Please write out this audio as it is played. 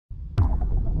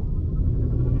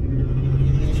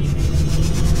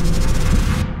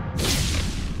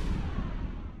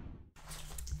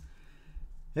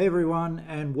Hey everyone,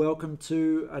 and welcome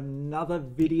to another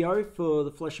video for the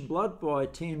Flesh and Blood by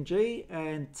TMG.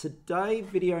 And today,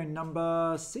 video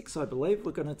number 6, I believe,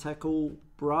 we're going to tackle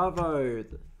Bravo,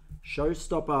 the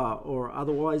Showstopper, or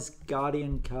otherwise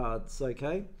Guardian cards.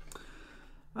 Okay.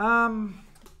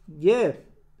 Yeah.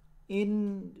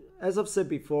 As I've said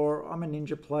before, I'm a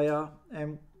Ninja player,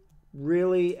 and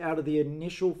really, out of the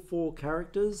initial 4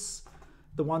 characters,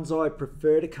 the ones I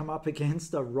prefer to come up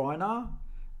against are Rhinar.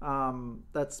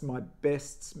 That's my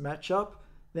best matchup,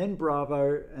 then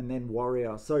Bravo, and then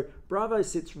Warrior. So Bravo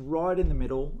sits right in the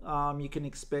middle. You can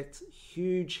expect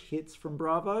huge hits from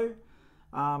Bravo,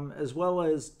 as well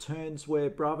as turns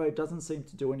where Bravo doesn't seem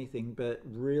to do anything but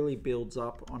really builds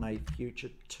up on a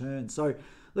future turn. So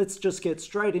let's just get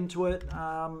straight into it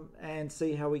and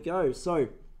see how we go. So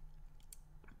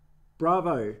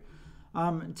Bravo,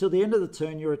 until the end of the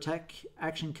turn, your attack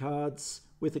action cards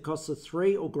with a cost of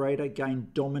 3 or greater gain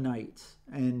Dominate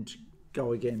and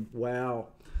go again. Wow.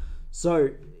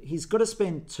 So he's got to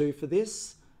spend 2 for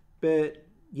this, but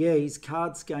yeah, his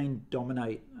cards gain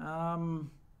Dominate.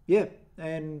 Yeah,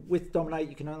 and with Dominate,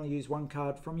 you can only use 1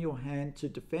 card from your hand to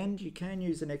defend. You can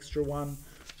use an extra one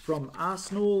from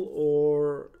Arsenal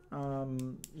or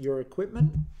your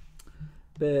equipment.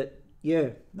 But yeah,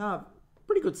 no,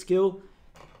 pretty good skill.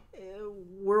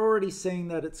 We're already seeing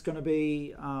that it's going to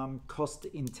be cost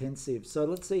intensive. So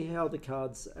let's see how the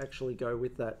cards actually go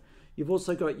with that. You've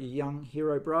also got your young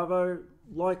hero Bravo.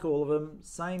 Like all of them,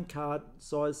 same card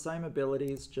size, same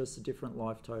abilities, just a different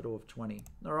life total of 20.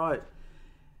 All right.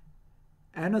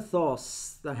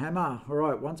 Anathos, the hammer. All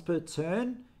right, once per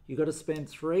turn, you've got to spend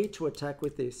 3 to attack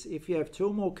with this. If you have 2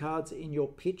 or more cards in your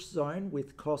pitch zone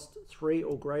with cost 3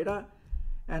 or greater,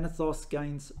 Anathos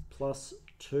gains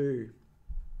 +2.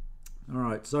 All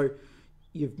right, so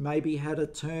you've maybe had a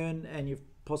turn and you've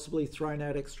possibly thrown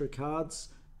out extra cards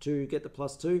to get the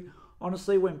 +2.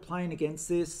 Honestly, when playing against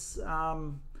this,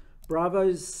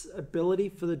 Bravo's ability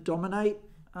for the Dominate,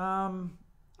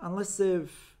 unless they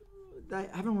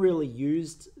haven't really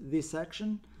used this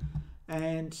action,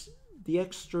 and the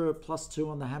extra +2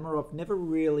 on the hammer, I've never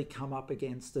really come up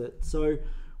against it. So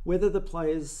whether the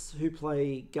players who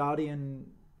play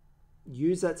Guardian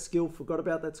use that skill, forgot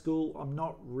about that skill, I'm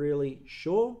not really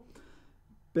sure.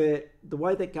 But the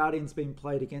way that Guardian's been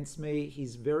played against me,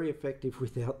 he's very effective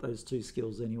without those 2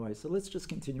 skills anyway. So let's just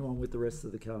continue on with the rest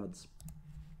of the cards.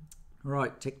 All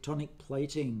right, Tectonic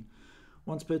Plating.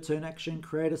 Once per turn action,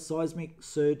 create a Seismic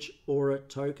Surge Aura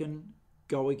token,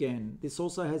 go again. This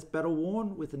also has Battle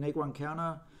Worn with a -1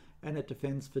 counter, and it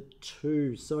defends for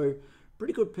 2. So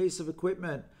pretty good piece of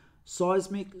equipment.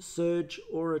 Seismic Surge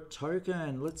Aura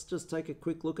token. Let's just take a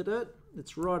quick look at it.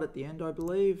 It's right at the end, I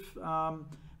believe.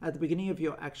 At the beginning of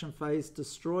your action phase,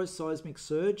 destroy Seismic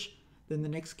Surge. Then the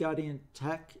next Guardian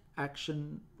attack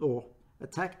action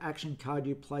card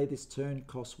you play this turn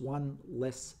costs 1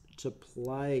 less to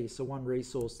play. So 1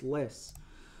 resource less.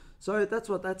 So that's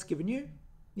what that's given you.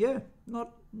 Yeah,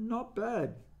 not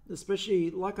bad. Especially,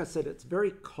 like I said, it's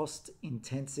very cost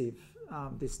intensive.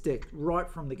 This deck right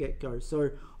from the get-go,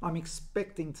 so I'm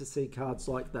expecting to see cards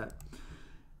like that.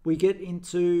 We get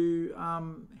into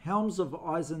Helms of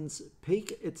Eisen's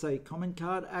Peak. It's a common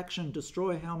card. Action,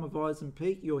 destroy Helm of Eisen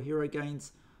Peak. Your hero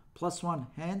gains +1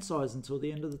 hand size until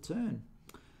the end of the turn.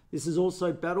 This is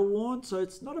also Battle Worn, so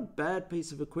it's not a bad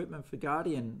piece of equipment for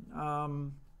Guardian.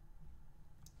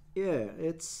 Yeah,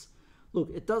 look,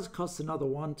 it does cost another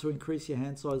 1 to increase your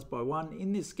hand size by 1.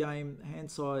 In this game, hand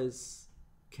size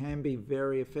can be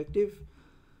very effective.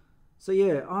 So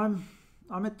yeah, I'm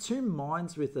at 2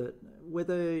 minds with it.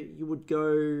 Whether you would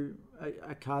go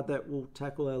a card that will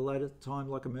tackle at a later time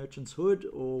like a Merchant's Hood,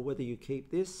 or whether you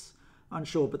keep this,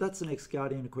 unsure. But that's the next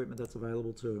Guardian equipment that's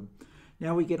available to him.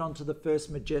 Now we get on to the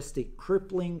first Majestic,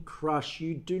 Crippling Crush.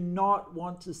 You do not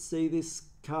want to see this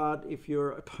card if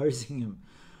you're opposing him.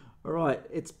 All right,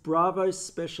 it's Bravo's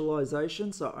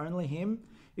specialization, so only him.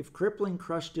 If Crippling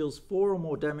Crush deals 4 or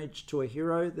more damage to a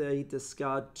hero, they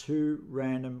discard 2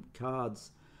 random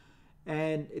cards.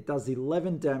 And it does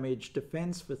 11 damage,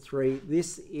 defends for 3.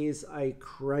 This is a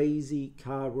crazy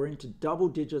card. We're into double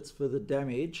digits for the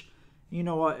damage. You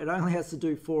know what? It only has to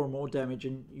do 4 or more damage,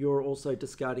 and you're also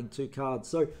discarding 2 cards.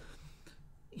 So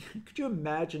could you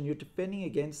imagine you're defending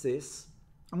against this?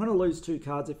 I'm going to lose 2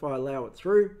 cards if I allow it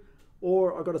through,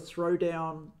 or I've got to throw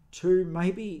down 2,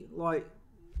 maybe like...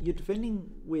 You're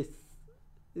defending with,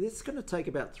 this is going to take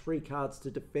about 3 cards to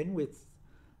defend with.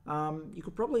 You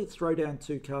could probably throw down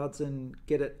 2 cards and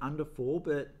get it under 4,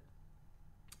 but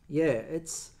yeah,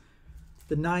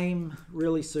 The name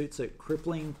really suits it,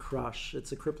 Crippling Crush.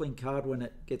 It's a crippling card when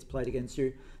it gets played against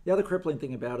you. The other crippling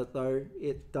thing about it though,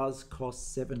 it does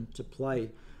cost 7 to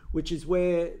play, which is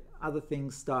where other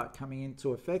things start coming into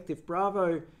effect. If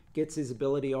Bravo gets his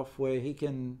ability off where he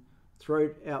can throw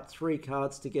out 3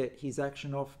 cards to get his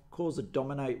action off, cause a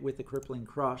dominate with a Crippling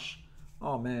Crush,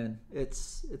 oh man,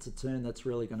 it's a turn that's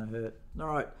really going to hurt. All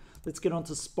right, let's get on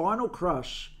to Spinal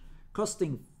Crush.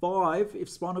 Costing 5, if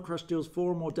Spinal Crush deals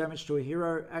 4 or more damage to a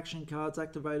hero, action cards,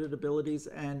 activated abilities,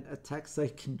 and attacks they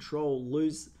control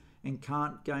lose and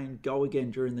can't gain Go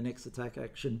Again during the next attack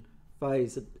action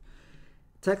phase. It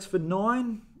attacks for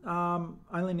 9,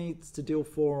 only needs to deal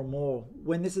 4 or more.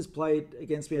 When this is played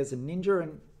against me as a ninja,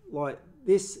 and like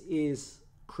this is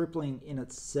crippling in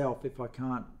itself if I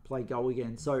can't play Go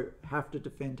Again, so have to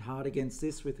defend hard against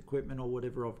this with equipment or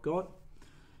whatever I've got.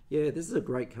 Yeah, this is a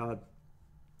great card.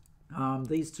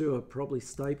 These two are probably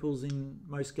staples in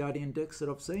most Guardian decks that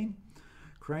I've seen.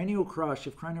 Cranial Crush.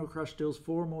 If Cranial Crush deals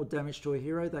 4 or more damage to a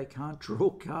hero, they can't draw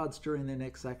cards during their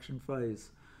next action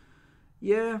phase.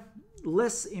 Yeah,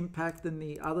 less impact than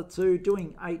the other two,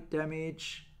 doing 8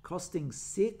 damage, costing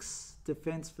 6,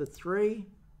 defense for 3.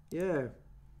 Yeah,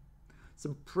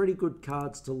 some pretty good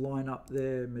cards to line up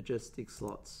their Majestic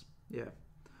slots. Yeah.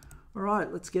 All right,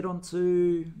 let's get on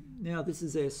to, now this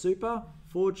is their super,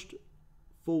 Forged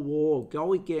for War.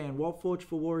 Go Again. While Forged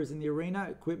for War is in the arena,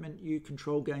 equipment you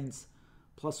control gains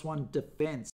 +1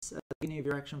 defense. At the beginning of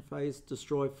your action phase,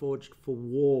 destroy Forged for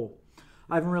War.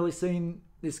 I haven't really seen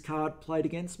this card played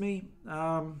against me.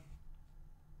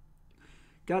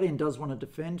 Guardian does want to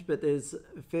defend, but there's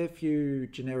a fair few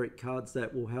generic cards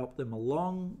that will help them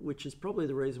along, which is probably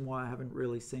the reason why I haven't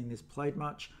really seen this played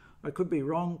much. I could be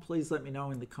wrong. Please let me know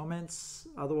in the comments.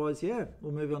 Otherwise, yeah,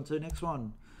 we'll move on to the next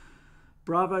one.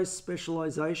 Bravo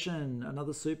Specialization,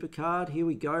 another super card. Here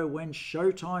we go. When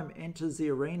Showtime enters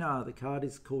the arena, the card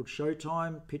is called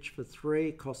Showtime. Pitch for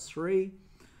 3, costs 3.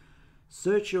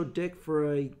 Search your deck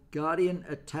for a Guardian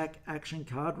attack action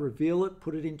card, reveal it,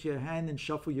 put it into your hand, then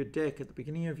shuffle your deck. At the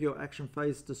beginning of your action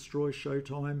phase, destroy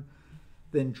Showtime,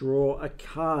 then draw a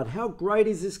card. How great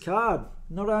is this card?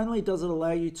 Not only does it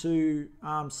allow you to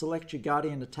select your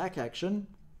Guardian attack action,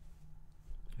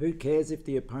 who cares if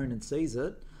the opponent sees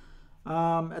it?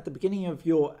 At the beginning of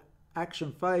your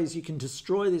action phase, you can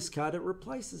destroy this card. It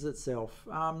replaces itself.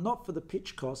 Not for the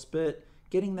pitch cost, but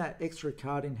getting that extra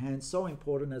card in hand, so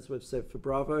important, as we've said for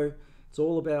Bravo. It's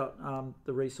all about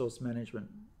the resource management.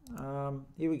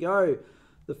 Here we go.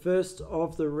 The first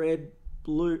of the red,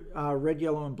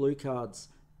 yellow, and blue cards.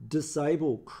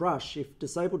 Disable, Crush. If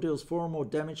Disable deals 4 or more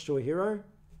damage to a hero,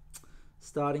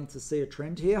 starting to see a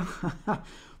trend here.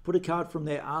 Put a card from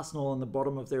their arsenal on the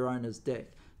bottom of their owner's deck.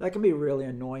 That can be really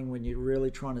annoying when you're really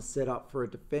trying to set up for a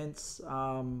defense.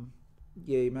 Yeah,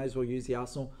 you may as well use the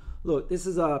arsenal. Look, this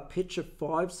is a pitch of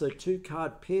 5, so 2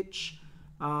 card pitch,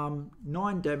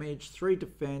 9 damage, 3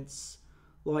 defense.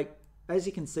 Like, as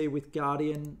you can see with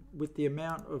Guardian, with the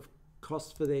amount of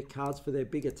cost for their cards for their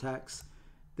big attacks,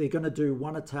 they're going to do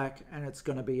 1 attack and it's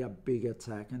going to be a big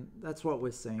attack. And that's what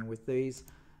we're seeing with these.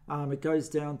 It goes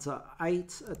down to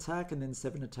 8 attack and then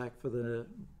 7 attack for the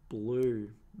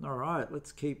blue. All right,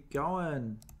 let's keep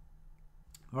going.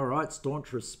 All right,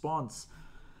 Staunch Response.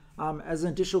 As an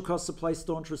additional cost to play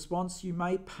Staunch Response, you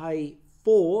may pay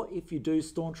 4 if you do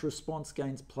Staunch Response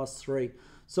gains +3.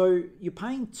 So you're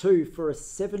paying 2 for a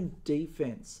 7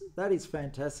 defense. That is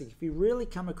fantastic. If you really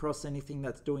come across anything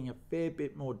that's doing a fair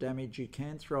bit more damage, you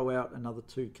can throw out another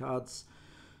 2 cards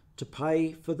to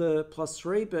pay for the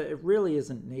 +3, but it really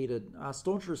isn't needed.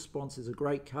 Staunch Response is a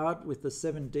great card with the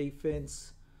 7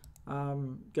 defense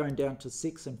going down to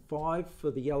 6 and 5 for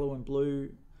the yellow and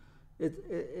blue.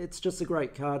 It's just a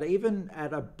great card. Even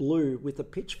at a blue with a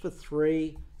pitch for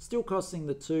 3, still costing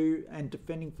the 2 and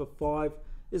defending for 5,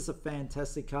 is a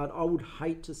fantastic card. I would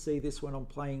hate to see this when I'm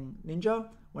playing Ninja,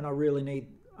 when I really need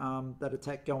that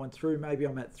attack going through. Maybe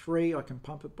I'm at 3, I can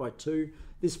pump it by 2.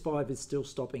 This 5 is still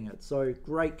stopping it. So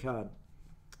great card.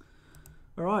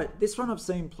 All right, this one I've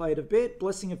seen played a bit.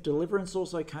 Blessing of Deliverance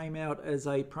also came out as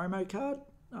a promo card.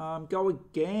 Go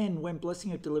Again. When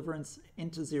Blessing of Deliverance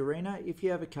enters the arena, if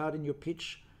you have a card in your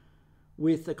pitch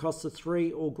with a cost of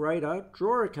 3 or greater,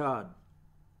 draw a card.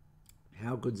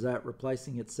 How good's that?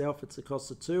 Replacing itself. It's a cost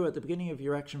of 2. At the beginning of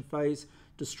your action phase,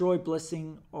 destroy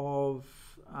Blessing of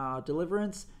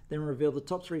Deliverance, then reveal the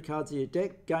top 3 cards of your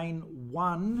deck. Gain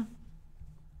 1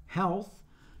 health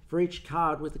for each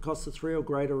card with the cost of 3 or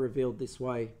greater revealed this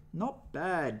way. Not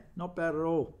bad. Not bad at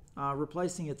all.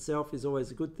 Replacing itself is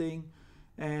always a good thing.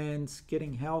 And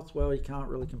getting health, well, you can't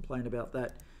really complain about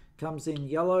that. comes in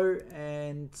yellow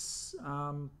and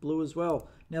blue as well.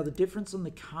 Now the difference on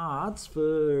the cards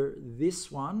for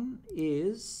this one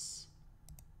is,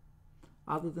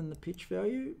 other than the pitch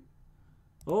value,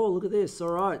 oh, look at this.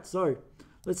 All right, so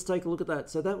let's take a look at that.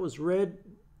 So that was red,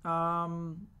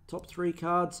 top 3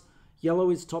 cards. Yellow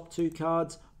is top 2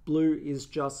 cards. Blue is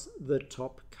just the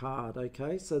top card,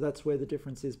 okay? So that's where the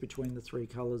difference is between the 3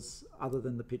 colors other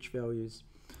than the pitch values.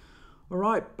 All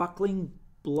right, buckling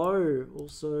blow.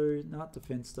 Also, no,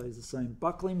 defense stays the same.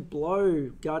 Buckling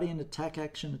blow, guardian attack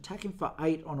action, attacking for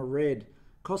 8 on a red,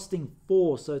 costing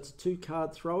 4, so it's a 2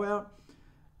 card throw out.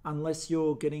 Unless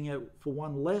you're getting it for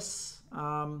 1 less.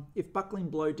 If Buckling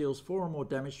Blow deals 4 or more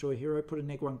damage to a hero, put a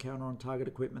 -1 counter on target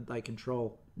equipment they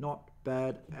control. Not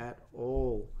bad at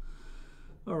all.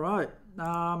 All right,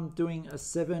 doing a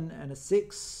 7 and a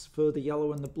 6 for the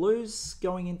yellow and the blues.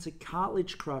 Going into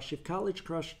Cartilage Crush. If Cartilage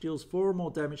Crush deals 4 or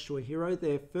more damage to a hero,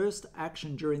 their first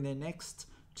action during their next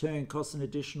turn costs an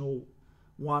additional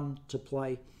 1 to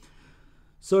play.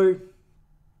 So,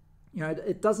 you know,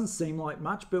 it doesn't seem like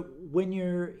much, but when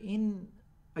you're in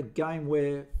a game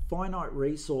where finite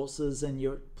resources and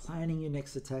you're planning your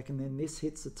next attack and then this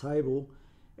hits the table,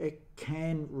 it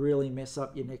can really mess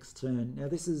up your next turn. Now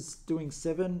this is doing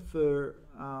 7 for,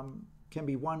 can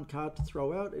be 1 card to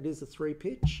throw out. It is a 3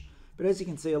 pitch, but as you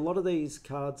can see, a lot of these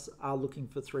cards are looking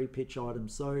for 3 pitch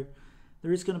items. So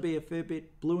there is going to be a fair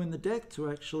bit blue in the deck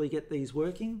to actually get these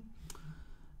working.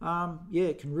 Yeah,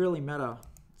 it can really matter.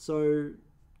 So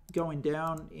going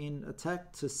down in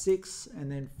attack to 6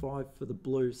 and then 5 for the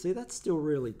blue. See, that's still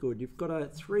really good. You've got a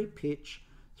 3 pitch,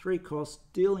 3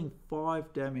 cost, dealing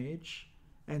 5 damage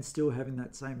and still having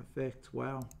that same effect.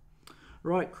 Wow.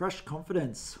 Right, Crush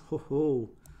Confidence.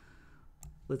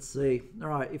 Let's see. All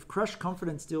right, if Crush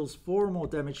Confidence deals 4 or more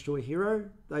damage to a hero,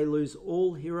 they lose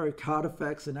all hero card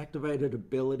effects and activated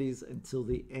abilities until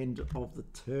the end of the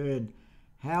turn.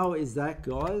 How is that,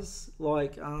 guys?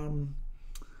 Like,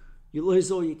 you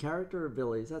lose all your character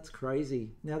abilities. That's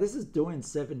crazy. Now, this is doing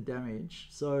 7 damage,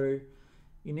 so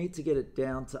you need to get it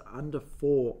down to under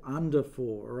 4,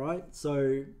 all right?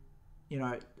 So, you know,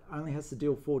 it only has to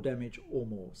deal 4 damage or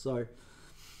more. So,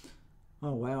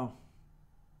 oh, wow.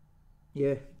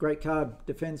 Yeah, great card.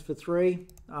 Defends for 3,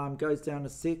 goes down to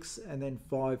 6, and then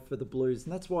 5 for the blues.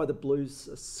 And that's why the blues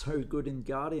are so good in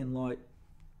Guardian. Like,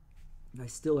 they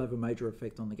still have a major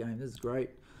effect on the game. This is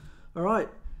great. All right.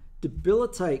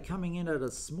 Debilitate coming in at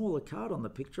a smaller card on the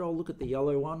picture. I'll look at the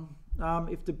yellow one.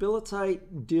 If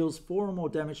Debilitate deals 4 or more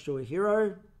damage to a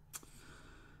hero,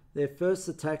 their first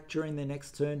attack during their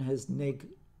next turn has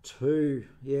 -2.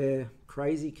 Yeah,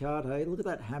 crazy card, hey? Look at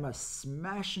that hammer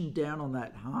smashing down on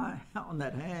that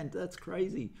hand. That's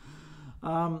crazy.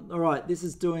 All right, this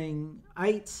is doing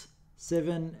 8,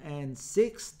 7, and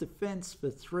 6. Defense for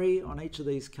 3 on each of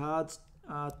these cards.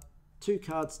 2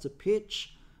 cards to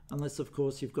pitch. Unless, of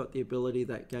course, you've got the ability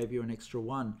that gave you an extra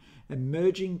 1.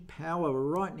 Emerging Power, we're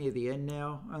right near the end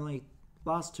now. Only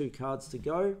last 2 cards to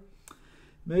go.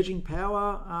 Emerging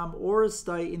Power, auras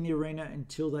stay in the arena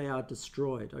until they are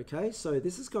destroyed. Okay, so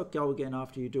this has got go again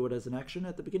after you do it as an action.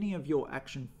 At the beginning of your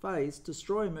action phase,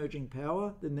 destroy Emerging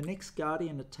Power. Then the next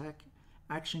Guardian attack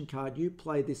action card you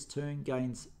play this turn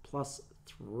gains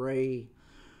 +3.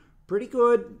 Pretty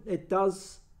good. It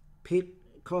does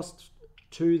cost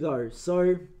 2 though.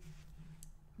 So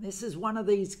this is one of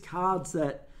these cards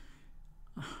that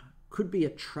could be a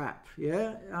trap,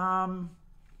 yeah?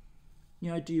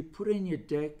 You know, do you put in your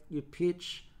deck, your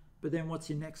pitch, but then what's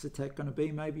your next attack going to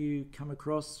be? Maybe you come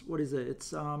across, what is it?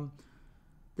 It's the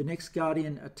next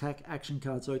Guardian attack action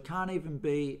card. So it can't even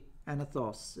be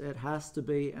Anathos. It has to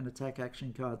be an attack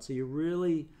action card. So you're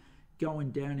really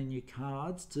going down in your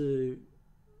cards to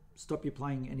stop you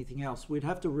playing anything else. We'd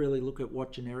have to really look at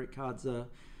what generic cards are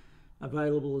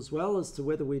available as well as to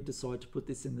whether we decide to put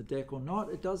this in the deck or not.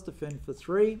 It does defend for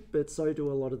 3, but so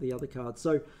do a lot of the other cards.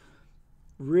 So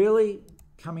really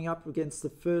coming up against the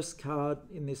first card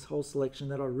in this whole selection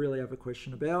that I really have a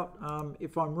question about.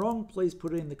 If I'm wrong, please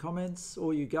put it in the comments.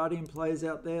 All you Guardian players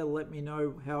out there, let me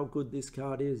know how good this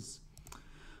card is.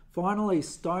 Finally,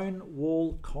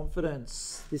 Stonewall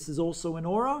Confidence. This is also an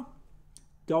aura.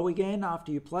 Go again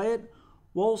after you play it.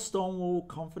 While Stonewall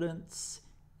Confidence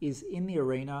is in the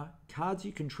arena, cards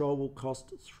you control will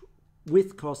cost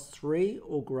 3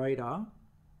 or greater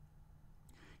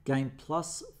gain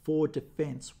 +4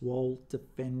 defense while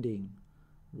defending.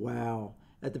 Wow.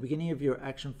 At the beginning of your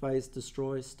action phase,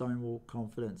 destroy Stonewall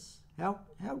Confidence. How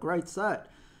great's that?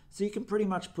 So you can pretty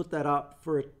much put that up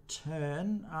for a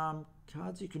turn.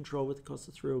 Cards you control with a cost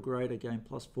of 3 or greater gain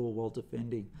 +4 while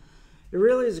defending. It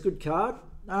really is a good card.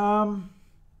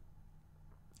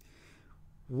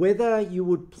 Whether you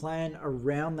would plan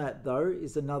around that though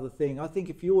is another thing. I think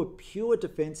if you were pure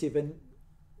defensive, and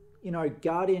you know,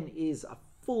 Guardian is a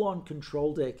full-on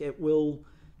control deck, it will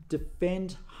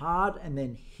defend hard and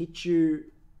then hit you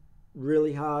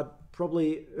really hard,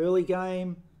 probably early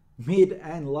game, mid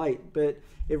and late, but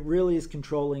it really is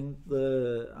controlling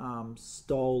the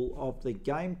style of the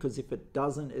game, because if it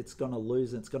doesn't, it's going to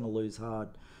lose, and it's going to lose hard.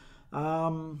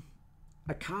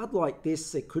 A card like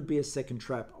this, it could be a second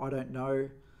trap. I don't know.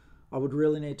 I would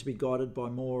really need to be guided by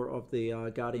more of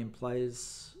the Guardian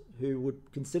players who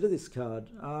would consider this card.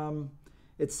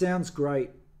 It sounds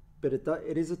great, but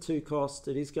it is a 2 cost.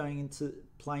 It is going into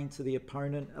playing to the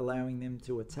opponent, allowing them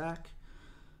to attack.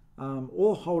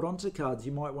 Or hold on to cards.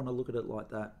 You might want to look at it like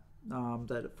that.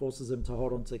 That it forces them to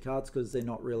hold on to cards because they're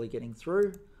not really getting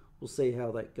through. We'll see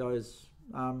how that goes.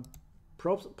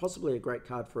 Possibly a great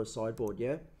card for a sideboard,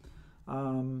 yeah.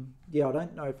 Yeah, I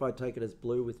don't know if I'd take it as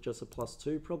blue with just a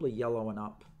 +2, probably yellow and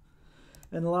up.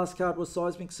 And the last card was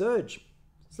Seismic Surge.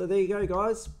 So there you go,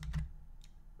 guys.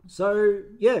 So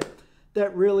yeah,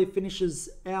 that really finishes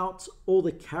out all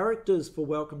the characters for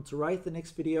Welcome to Rathe. The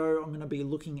next video, I'm going to be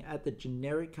looking at the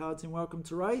generic cards in Welcome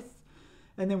to Rathe,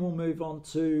 and then we'll move on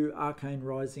to Arcane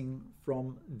Rising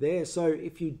from there. So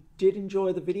if you did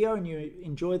enjoy the video and you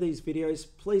enjoy these videos,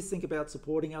 please think about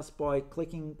supporting us by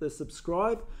clicking the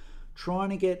subscribe. Trying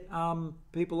to get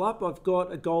people up. I've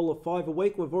got a goal of 5 a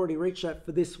week. We've already reached that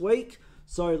for this week.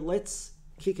 So let's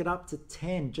kick it up to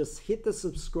 10. Just hit the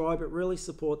subscribe. It really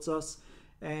supports us,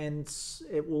 and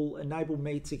it will enable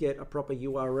me to get a proper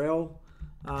URL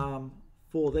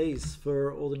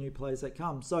for all the new players that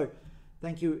come. So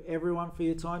thank you everyone for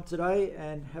your time today,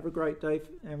 and have a great day,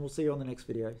 and we'll see you on the next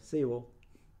video. See you all.